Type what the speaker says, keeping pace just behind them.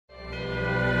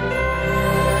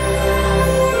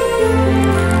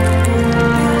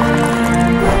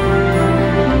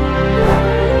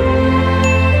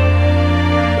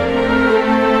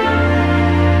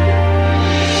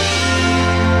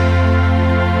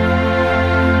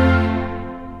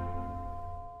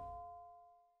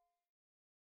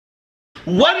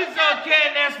What is up,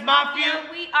 K&S Mafia?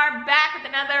 We are back with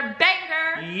another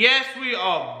banger. Yes, we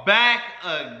are back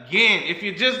again. If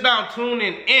you're just now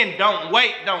tuning in, don't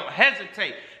wait, don't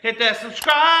hesitate. Hit that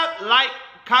subscribe, like,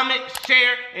 comment,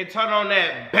 share, and turn on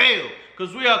that bell.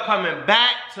 Because we are coming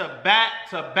back to back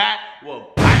to back with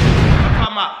bang. I'm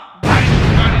talking about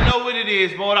bang. You already know what it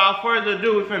is, but without further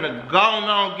ado, we're finna go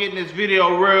on getting this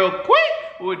video real quick.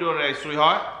 What we doing today,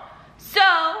 sweetheart? So,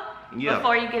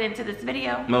 before you get into this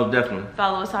video, most definitely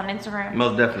follow us on Instagram.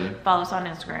 Most definitely. Follow us on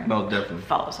Instagram. Most definitely.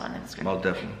 Follow us on Instagram. Most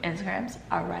definitely. Instagrams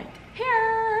are right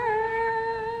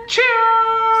here.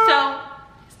 Cheers. So,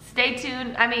 stay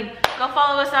tuned. I mean, go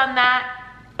follow us on that.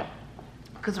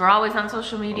 Because we're always on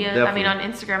social media. I mean, on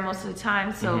Instagram most of the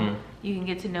time. So, you can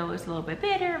get to know us a little bit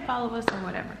better and follow us or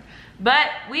whatever. But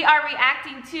we are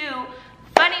reacting to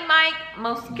FunnyMike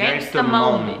Most Gangsta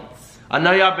Moments. I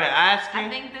know y'all been asking. I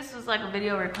think this was like a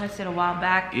video requested a while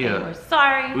back. Yeah. And we're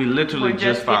sorry. We literally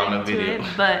just found a video.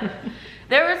 But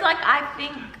there was like, I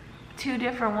think, 2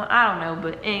 different ones. I don't know.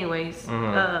 But anyways,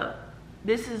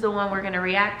 this is the one we're going to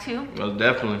react to. Most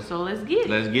definitely. So let's get it.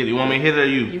 Let's get it. You want me to hit it or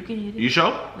you? You can hit it. You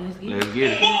sure? Let's get it. Let's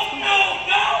get it. No!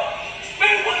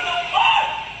 Man, what the fuck?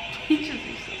 He just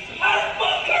is so How the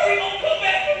fuck Curry gonna come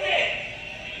back from that?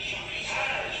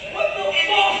 What the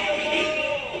fuck?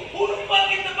 Who the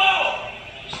fuck is the ball?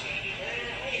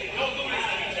 Don't do this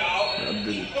to me, dog.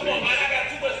 Come on, man. I got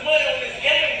too much money on this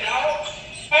game, dog.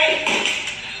 Hey.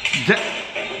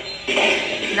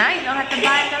 Now you don't have to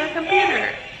buy another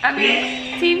computer. I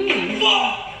mean, TV.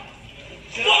 Fuck!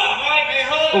 Fuck!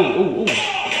 Ooh, ooh, ooh.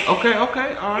 Okay,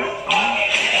 okay. All right.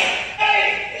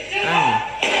 Dang.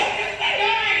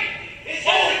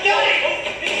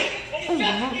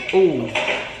 Ooh.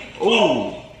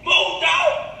 Ooh. Move, dog.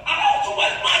 I got too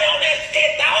much money on that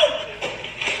shit, dog.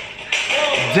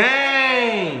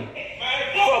 Dang.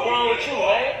 What's wrong with you,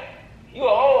 man? You a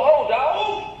whole hoe, dog.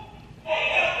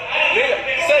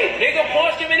 Nigga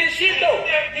punched him in his shit, though.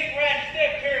 Nigga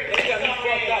got me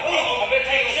fucked up. I bet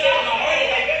you shit on my way.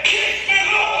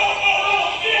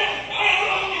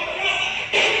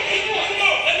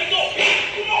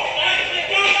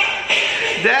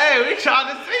 Dang, we trying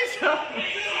to see something.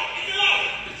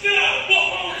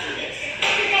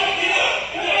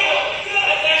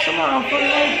 Somebody on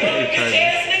FunnyMike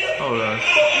page. Hold on.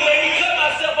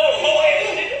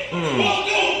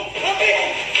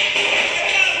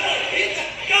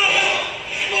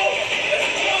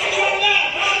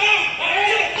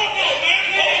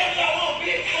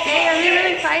 Hey, are you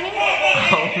really fighting? I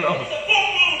don't know.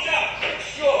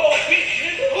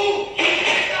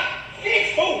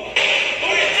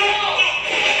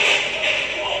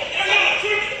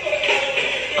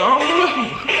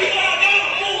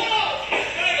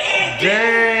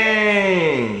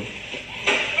 Dang.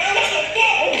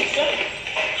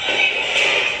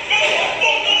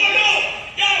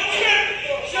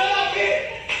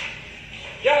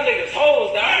 Y'all niggas hoes,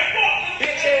 dog.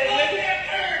 Bitch ass nigga.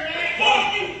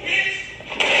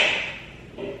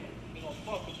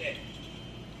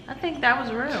 I think that was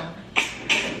real.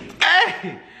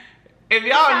 Hey, if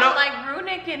y'all know, like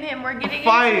Runic and him were getting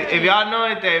fight. into it. If y'all know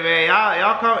anything, man,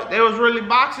 y'all come. They was really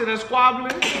boxing and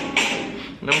squabbling.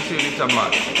 Let me see what he's talking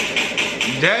about.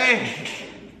 Dang.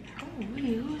 Oh,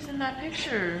 wait, who's in that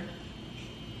picture?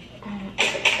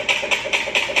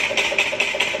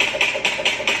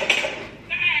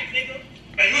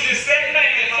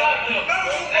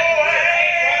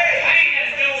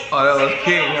 Oh, that was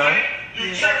King, huh?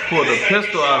 Pulled a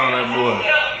pistol out on that boy.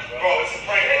 Bro, it's a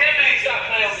prank. Stop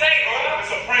playing. It's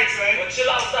a prank, son. But chill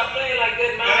out, stop playing like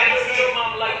that, man. Don't your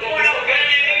mama like that.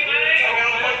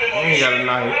 He ain't got a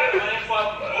knife.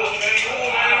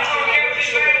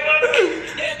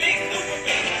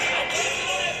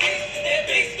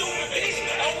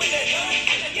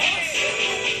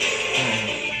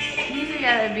 He's the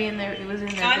guy that be in there. It was in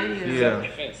their video.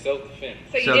 Yeah. Self-defense.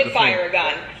 So you did fire a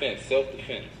gun.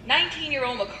 Self-defense.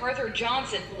 19-year-old MacArthur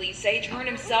Johnson, police say, turned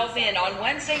himself in on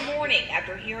Wednesday morning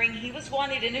after hearing he was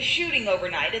wanted in a shooting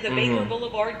overnight at the Baker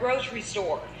Boulevard grocery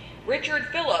store. Richard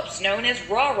Phillips, known as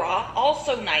Rah-Rah,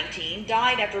 also 19,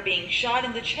 died after being shot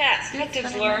in the chest.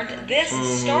 Detectives learned this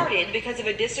started because of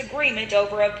a disagreement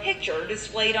over a picture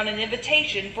displayed on an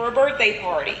invitation for a birthday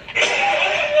party.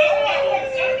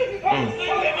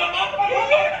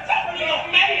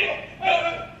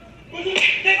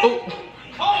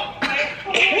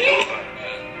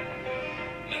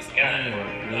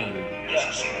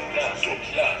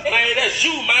 Man, that's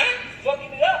you, man.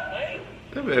 Fucking it up, man.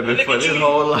 That man been for his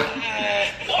whole life. Fuck,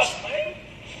 man.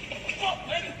 Fuck,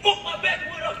 man. Fuck my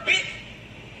backwood up, bitch.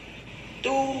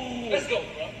 Dude. Let's go,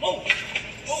 bro. Move.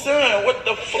 Son, what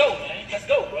the fuck? Let's go, man. Let's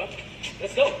go, bro.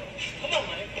 Let's go. Come on,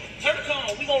 man. Turn the car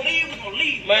on. We gonna leave. We gonna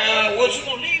leave. Man, what you... We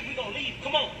gonna leave. We gonna leave.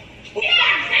 Come on.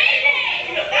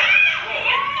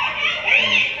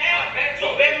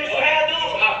 So, baby, so how do?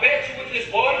 I bet you with this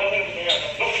boy.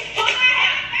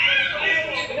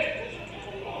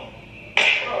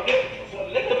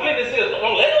 Let the business is.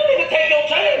 Don't let them nigga take your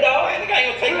chain, dog. Nigga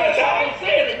ain't gonna take my chain. I'm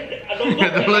saying it.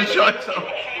 The little shorts on. All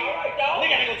right, dog.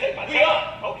 Nigga ain't gonna take my chain. We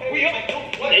up. Okay. We up.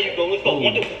 There you go. Let's go.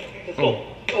 Let's go.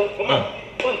 Come on.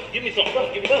 Give me some.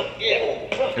 Give me some.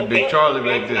 Yeah. And Big Charlie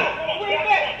back there.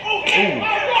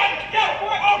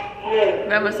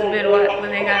 That must have been what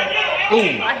when they got.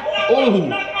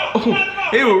 Ooh.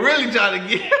 He was really trying to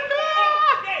get.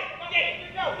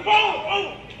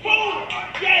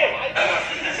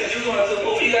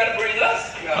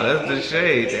 Oh, that's the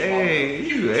shade. Hey,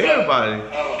 you everybody.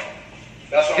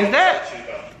 Is that?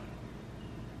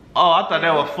 Oh, I thought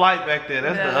that was Flight back there.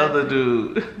 That's the other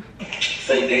dude.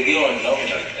 Say, nigga, you don't know me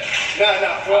like that.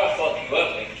 Nah, bro, I'll fuck you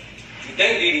up, nigga. You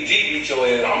think DDG beat your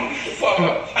ass, I'm gonna beat the fuck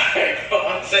up.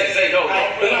 Say, no, don't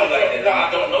like that. No, I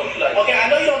don't know you like that. Okay, I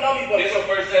know you don't know me, but this is your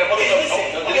first time. Okay, listen.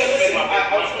 Hold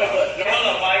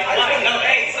up, Mike. No,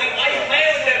 hey, say, why you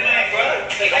playing with that man, bro?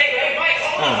 Hey, Mike,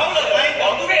 hold up, man.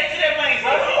 Don't do that to that man,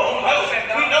 bro.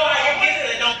 We know how you get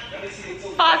it. Don't.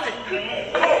 Pause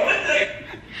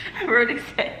it. Rudy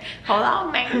said, "Hold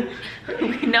on, man.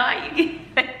 We know how you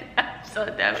get that." So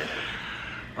that was.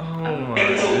 Oh my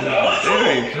God.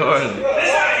 Very Charlie.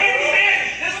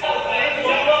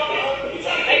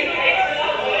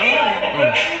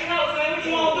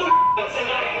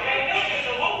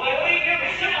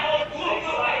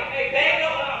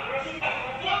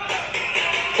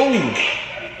 Oh,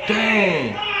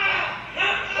 dang.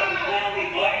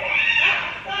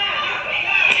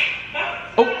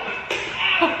 Oh,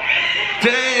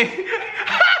 dang.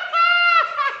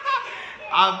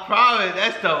 I promise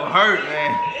that stuff hurt,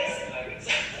 man.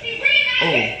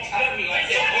 Oh.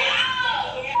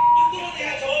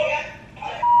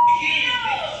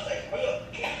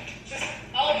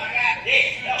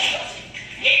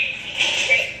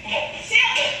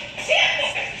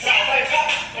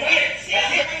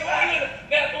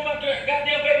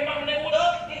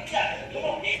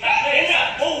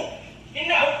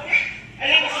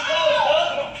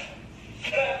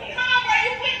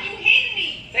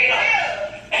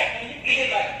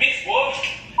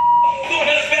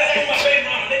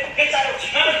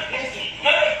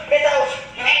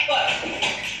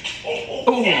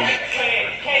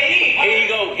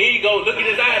 Look at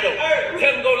his eye though.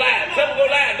 Tell him go live. Tell him go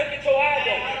live. Look at your eye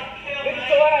though. Look at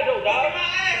your eye though, dog.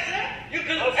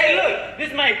 Hey, look.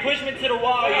 This man pushed me to the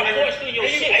wall. You punched in your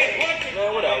shit.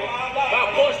 Man, whatever.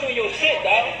 I punched in your shit,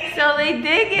 dog. So they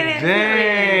did get into it.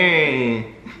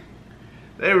 Dang.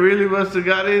 They really must have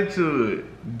got into it.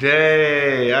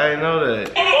 Dang, I didn't know that.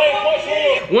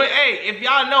 When, hey, if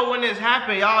y'all know when this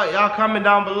happened, y'all comment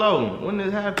down below. When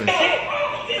this happened.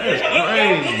 That's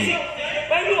crazy.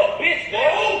 Man, you a bitch,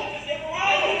 boy.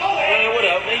 Man,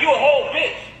 whatever. Man, you a whole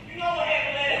bitch.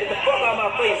 Get the fuck out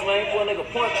of my face, man, before a nigga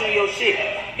punch you in your shit.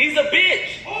 He's a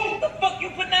bitch. What the fuck you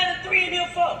put 93 in here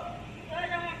for? I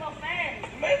don't want to go fast.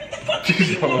 Man, what the fuck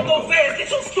you want to go fast? Get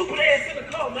your stupid ass in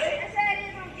the car, man. That's how it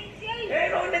is on GTA.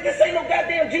 Ain't no niggas say no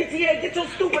goddamn GTA. Get your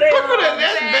stupid ass. Look at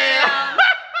that bam.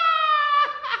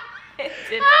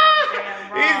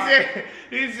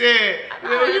 He said,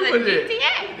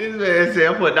 this man said,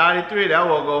 I put 93, that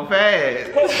won't go fast.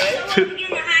 So when you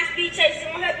get in a high speed chase, it's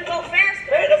gonna help you go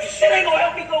faster. Man, that shit ain't gonna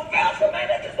help me go faster, man.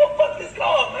 That's just gonna fuck this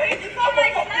car, man. I'm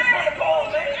gonna fuck this mother car,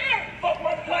 man. Fuck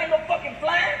my car ain't no fucking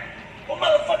flying. Well,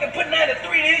 motherfucking put 93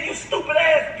 in, you stupid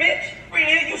ass bitch. 3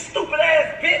 in, you stupid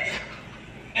ass bitch.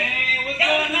 Hey, what's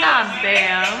going on? Not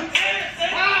bam.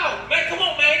 How? Man, come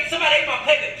on, man. Somebody ain't gonna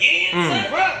play again, son.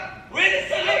 Bro, really,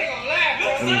 son? I ain't gonna lie, bro.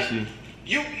 Let me see.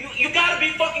 You gotta be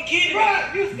fucking kidding me.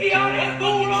 Bro, you see all that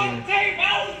food on the table?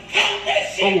 I don't count that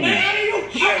shit, man. How do you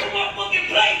hurt my fucking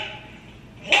plate?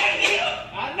 Right here.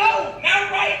 I know.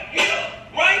 Not right here.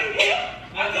 Right here.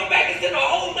 I come back and send a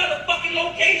whole nother fucking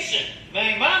location.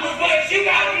 Man, mama, but you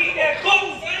gotta eat that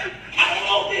food, son. I don't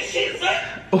want this shit, son.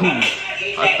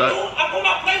 I put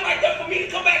my plate right there for me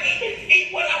to come back and eat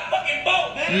what I fucking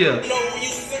bought, man. Yeah. You know when you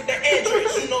sent the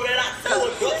address, you know that I saw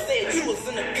it. Fuck said you was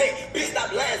in the pit. Bitch, stop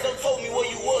lying. So told me where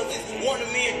you was. It's 1 of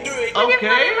me and 3.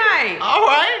 Okay. All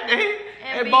right.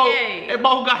 They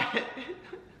both got it.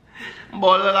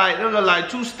 Boy, look like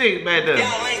 2 sticks back there.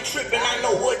 Y'all ain't tripping. I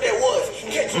know what that was.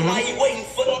 Catch him while you waiting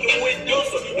for them with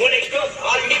dusser. When they cuss,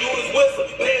 all you do is whistle.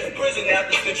 There's prison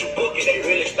after central booking. They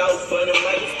really thought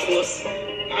FunnyMike was pussy.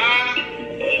 I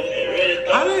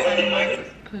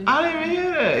didn't even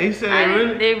hear that. He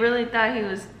said They really thought he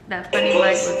was that FunnyMike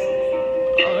was.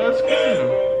 Oh, that's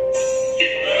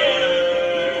good.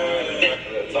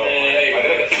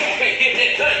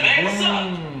 Hey, what's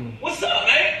up? What's up,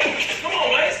 man? Come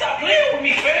on, man. Stop playing with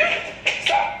me, fam.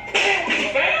 Stop playing with me,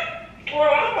 fam. Bro,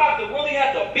 I'm about to really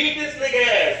have to beat this nigga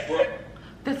ass, bro.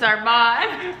 This our mod.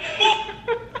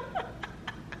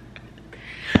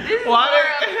 This is more a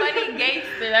funny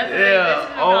gangster. That's what this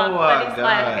is called. Funny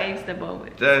slash gangsta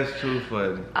moment. That's too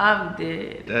funny. I'm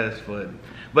dead. That's funny.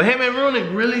 But him and Rooney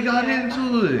really got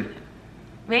into it.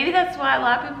 Maybe that's why a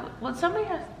lot of people. Well, somebody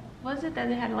has. Was it that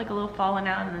they had like a little falling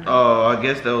out? And then Oh, I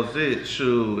guess that was it.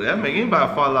 Shoot, that make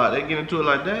anybody fall out. They get into it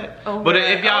like that. But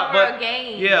if y'all, a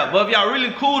game. Yeah, but if y'all really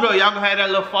cool though, y'all gonna have that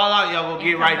little fallout. Y'all gonna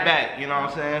get right back. You know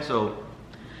what I'm saying? So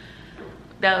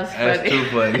that was funny. That's too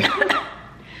funny.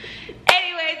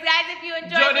 Anyways, guys, if you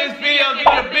enjoyed this video, give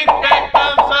it a big fat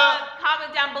thumbs up.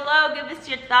 Comment down below. Give us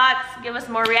your thoughts. Give us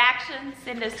more reactions.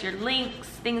 Send us your links.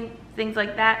 Things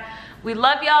like that. We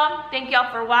love y'all. Thank y'all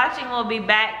for watching. We'll be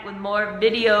back with more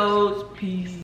videos. Peace.